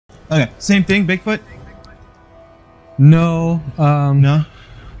Okay, same thing, Bigfoot? No. No?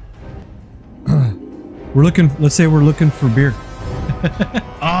 We're looking, let's say we're looking for beer.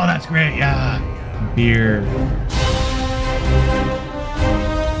 Oh, that's great, yeah. Beer.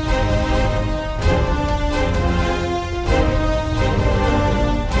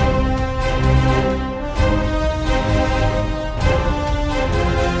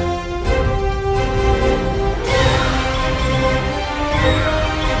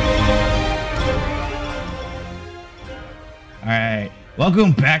 Alright,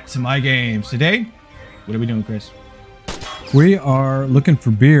 welcome back to my games. Today, what are we doing, Chris? We are looking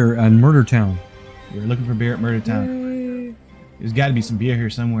for beer at Murder Town. We're looking for beer at Murder Town. There's got to be some beer here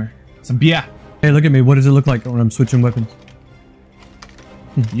somewhere. Some beer. Hey, look at me. What does it look like when I'm switching weapons?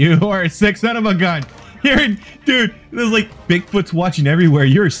 You are a sick son of a gun. Dude, there's like Bigfoot's watching everywhere.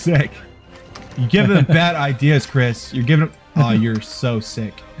 You're sick. You give them bad ideas, Chris. You're giving them... Oh, you're so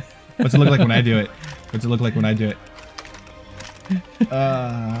sick. What's it look like when I do it? What's it look like when I do it? It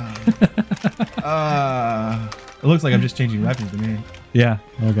looks like I'm just changing weapons to me. Yeah,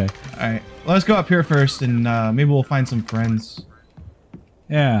 okay. Alright, let's go up here first and maybe we'll find some friends.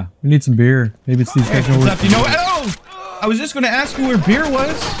 Yeah, we need some beer. Maybe it's these guys know where... You know what? Oh! I was just going to ask you where beer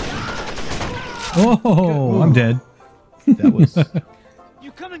was. Oh, I'm dead. That was...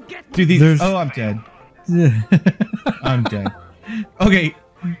 You come and get Dude, these... Oh, I'm dead. I'm dead. Okay,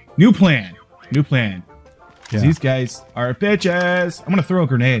 new plan. New plan. Yeah. These guys are bitches. I'm going to throw a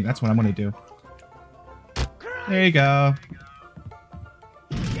grenade. That's what I'm going to do. There you go.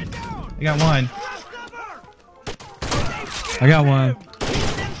 I got one. I got one.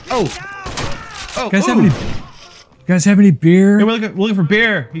 Oh! Oh! You guys have any beer? Hey, we're looking for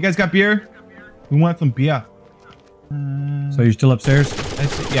beer. You guys got beer? We want some beer. So you're still upstairs? I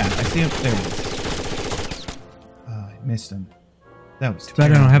see him. There he is. Oh, I missed him. That was Too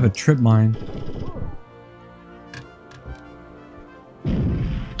bad I don't have a trip mine.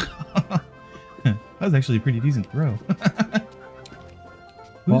 That was actually a pretty decent throw.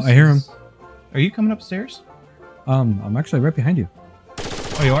 Well, I hear him. Are you coming upstairs? I'm actually right behind you.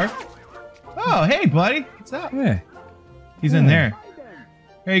 Oh, you are? Oh, hey, buddy. What's up? Hey. He's in there.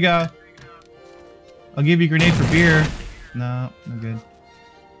 Here you go. I'll give you a grenade for beer. No, no good.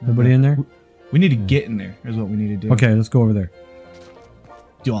 Nobody in there? We need to get in there. Here's what we need to do. Okay, let's go over there.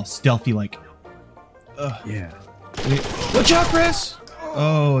 Do all stealthy like. Ugh. Yeah. Watch out, Chris!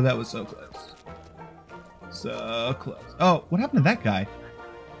 Oh, that was so close. So close. Oh, what happened to that guy?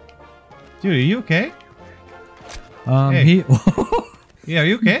 Dude, are you okay? Hey. Yeah, are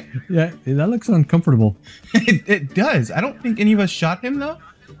you okay? Yeah, that looks uncomfortable. It does. I don't think any of us shot him, though.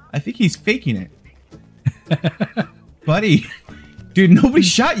 I think he's faking it. Buddy. Dude, nobody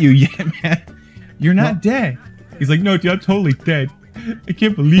shot you yet, man. You're not dead. He's like, no, dude, I'm totally dead. I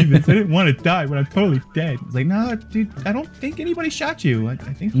can't believe this. I didn't want to die, but I'm totally dead. He's like, no, dude, I don't think anybody shot you. I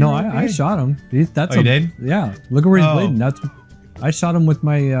think no, I shot him. You did? Yeah. Look at where he's bleeding. I shot him with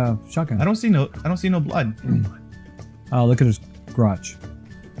my shotgun. I don't see no blood. Oh, look at his crotch.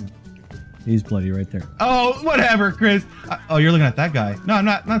 He's bloody right there. Oh, whatever, Chris. Oh, you're looking at that guy. No, I'm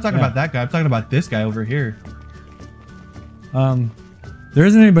not talking about that guy. I'm talking about this guy over here. There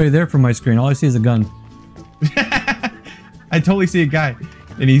isn't anybody there from my screen. All I see is a gun. I totally see a guy,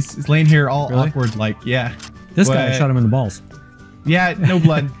 and he's laying here all awkward, like, yeah. This guy shot him in the balls. Yeah, no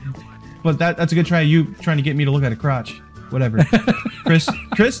blood. But that's a good try. You trying to get me to look at a crotch. Whatever. Chris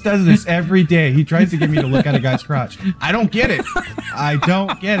does this every day. He tries to get me to look at a guy's crotch. I don't get it. I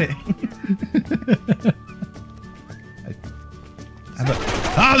don't get it.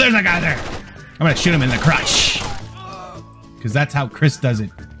 Oh, there's a guy there. I'm going to shoot him in the crotch. Because that's how Chris does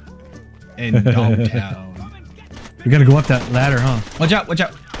it. In Dogtown. We gotta go up that ladder, huh? Watch out, watch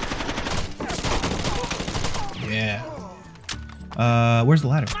out. Yeah. Where's the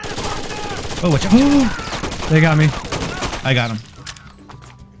ladder? Oh, watch out. They got me. I got him.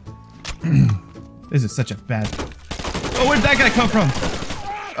 This is such a bad... Oh, where'd that guy come from?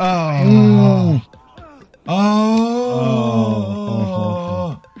 Oh. Oh.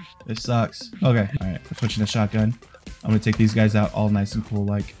 This sucks. Okay. Alright, we're switching to shotgun. I'm gonna take these guys out all nice and cool,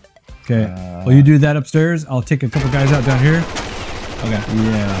 like... Okay. Well, you do that upstairs. I'll take a couple guys out down here. Okay.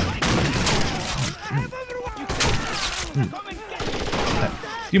 Yeah.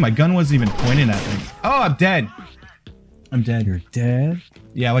 Dude, my gun wasn't even pointing at me. Oh, I'm dead. I'm dead. You're dead?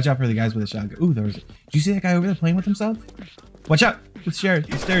 Yeah, watch out for the guys with the shotgun. Ooh, there was... Did you see that guy over there playing with himself? Watch out. The stairs.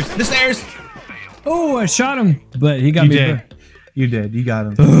 The stairs. The stairs. Oh, I shot him, but he got me. Did. You did. You got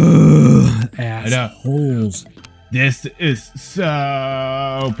him. Assholes. This is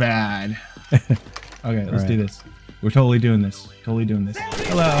so bad. Okay, let's do this. We're totally doing this. Totally doing this.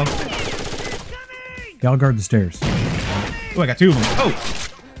 Hello. Y'all guard the stairs. Oh, I got 2 of them. Oh.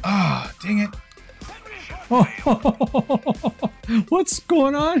 Ah, dang it. What's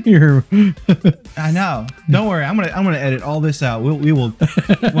going on here? I know. Don't worry. I'm gonna edit all this out. We will.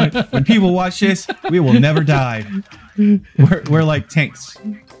 When people watch this, we will never die. We're like tanks.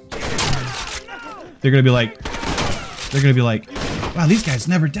 They're gonna be like, wow, these guys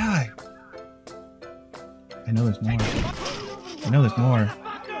never die. I know there's more. I know there's more.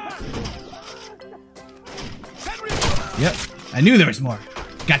 Yep. I knew there was more.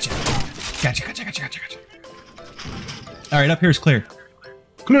 Gotcha. Gotcha. All right, up here is clear.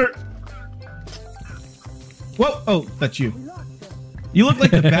 Clear. Whoa! Oh, that's you. You look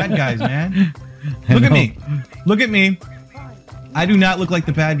like the bad guys, man. Look at me. Look at me. I do not look like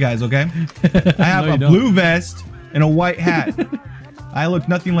the bad guys, okay? I have a blue vest and a white hat. I look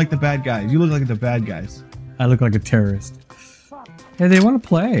nothing like the bad guys. You look like the bad guys. I look like a terrorist. Hey, they want to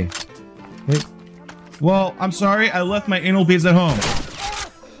play. Hey. Well, I'm sorry. I left my anal beads at home.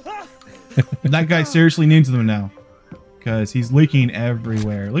 That guy seriously needs them now. Because he's leaking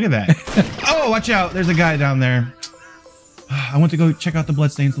everywhere. Look at that. Oh, watch out. There's a guy down there. I went to go check out the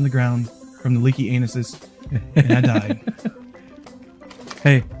bloodstains on the ground from the leaky anuses. And I died.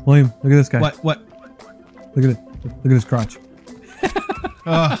 Hey, William, look at this guy. What? Look at it. Look at his crotch.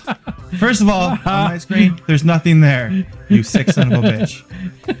 First of all, on my screen, there's nothing there. You sick son of a bitch.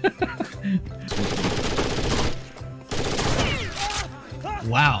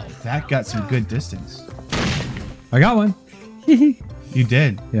 Wow, that got some good distance. I got one. You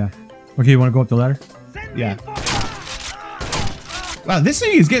did. Yeah. Okay, you want to go up the ladder? Yeah. Wow, this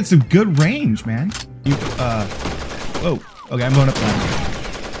thing is getting some good range, man. You, whoa. Okay, I'm going up the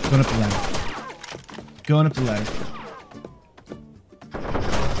ladder. Going up the ladder. Going up the ladder.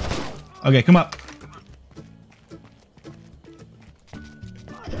 Okay, come up.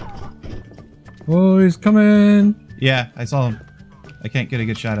 Oh, he's coming. Yeah, I saw him. I can't get a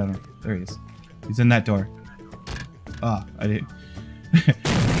good shot on him. There he is. He's in that door. Oh, I did.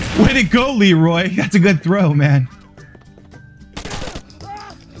 Way to go, Leroy. That's a good throw, man.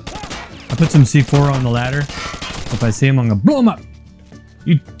 I put some C4 on the ladder. If I see him, I'm gonna blow him up.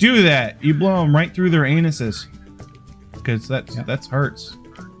 You do that. You blow them right through their anuses. Because that hurts.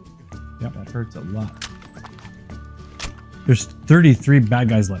 Yep, that hurts a lot. There's 33 bad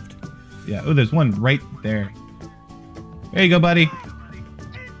guys left. Yeah. Oh, there's one right there. There you go, buddy.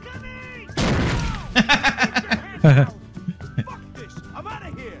 I'm out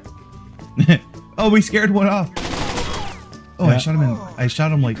of here. Oh, we scared one off. Oh, Yeah. I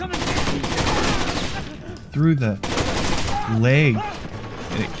shot him like through the leg,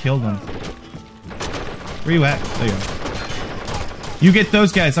 and it killed him. Where you at? There you go. You get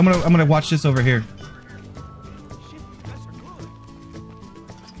those guys. I'm gonna watch this over here.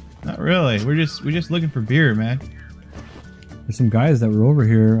 Not really. We're just looking for beer, man. There's some guys that were over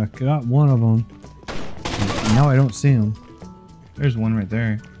here. I got one of them. Now I don't see him. There's one right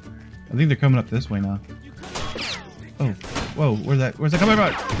there. I think they're coming up this way now. Oh, whoa! Where's that coming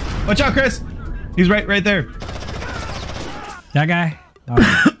from? Watch out, Chris! He's right there. That guy?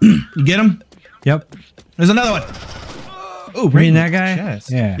 You get him? Yep. There's another one. Oh, You mean that guy? Chest.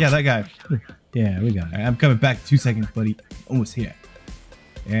 Yeah. Yeah, that guy. Yeah, we got it. Alright, I'm coming back. 2 seconds, buddy. Almost here.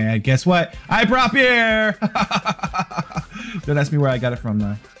 And guess what? I brought beer. Don't ask me where I got it from,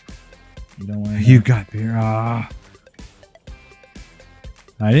 though. You don't want to know. You got beer. Ah.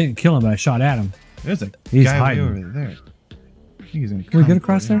 I didn't kill him, but I shot at him. There's a He's guy way hiding. over there. I think he's gonna Can we come get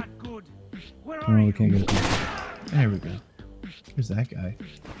across for you. there? Good. Where No, are we you? can't get across. There we go. Where's that guy?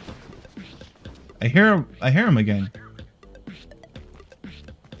 I hear him again.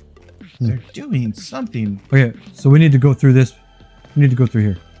 They're doing something. Okay, so we need to go through this. We need to go through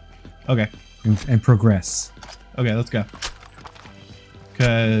here Okay. and progress. Okay, let's go.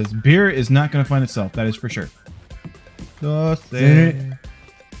 Because beer is not going to find itself. That is for sure. Oh,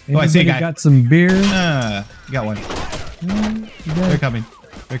 I see a guy. Got some beer? Got one. You They're guys, coming.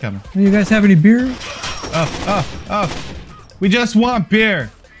 They're coming. you guys have any beer? Oh. We just want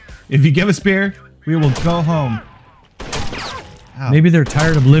beer. If you give us beer, we will go home. Ow. Maybe they're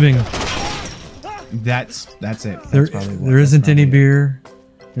tired of living. That's it. That's There probably isn't any beer.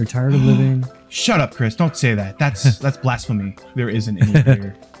 They're tired of living. Shut up, Chris. Don't say that. That's blasphemy. There isn't any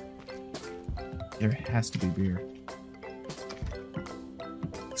beer. There has to be beer.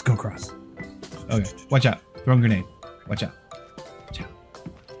 Let's go across. Okay. Watch out. Throwing grenade. Watch out. Watch out.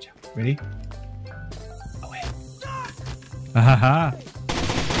 Watch out. Ready? Away. Ha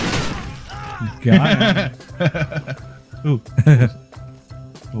Got him. Ooh.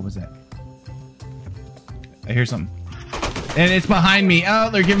 What was that? I hear something. And it's behind me. Oh,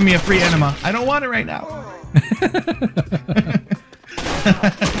 they're giving me a free enema. I don't want it right now.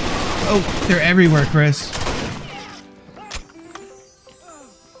 Oh, they're everywhere, Chris.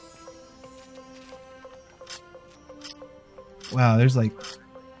 Wow, there's like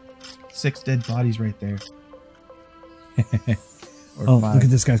 6 dead bodies right there. Or Oh, 5. look at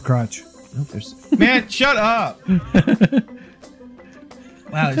this guy's crotch. Nope, there's... Man, shut up!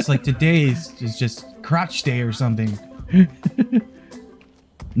 Wow, it's like today is just crotch day or something.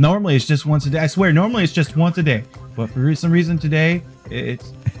 Normally it's just once a day. I swear, normally it's just once a day. But for some reason today,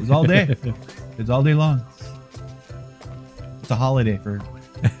 it's all day. It's all day long. It's a holiday for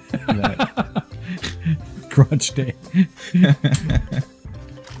that. Crotch day.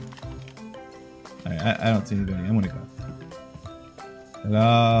 I don't see anybody. I'm gonna go.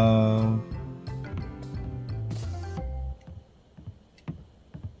 Hello.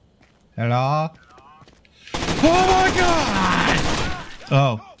 Hello. Oh my god!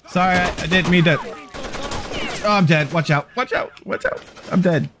 Oh, sorry, I didn't mean to. Oh, I'm dead. Watch out! Watch out! Watch out! I'm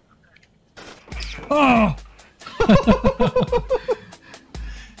dead. Oh!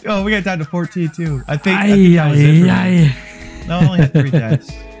 Oh, we got down to 14 too. I think. Ay, that was it for me. ay, No, I only had 3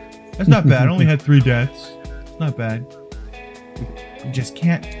 deaths. That's not bad. I only had 3 deaths. It's not bad. We just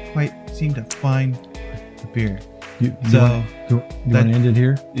can't quite seem to find the beer. You So, want to end it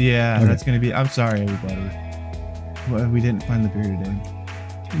here? Yeah, Okay. that's gonna be. I'm sorry, everybody. Well, we didn't find the beer today.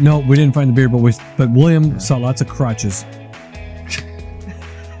 No, we didn't find the beer, but William saw lots of crotches.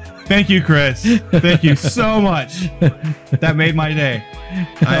 Thank you, Chris. Thank you so much. That made my day.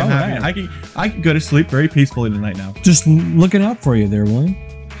 I'm happy. Alright. I can go to sleep very peacefully tonight now. Just looking out for you there, William.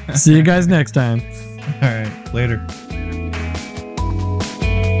 See you guys next time. All right, later.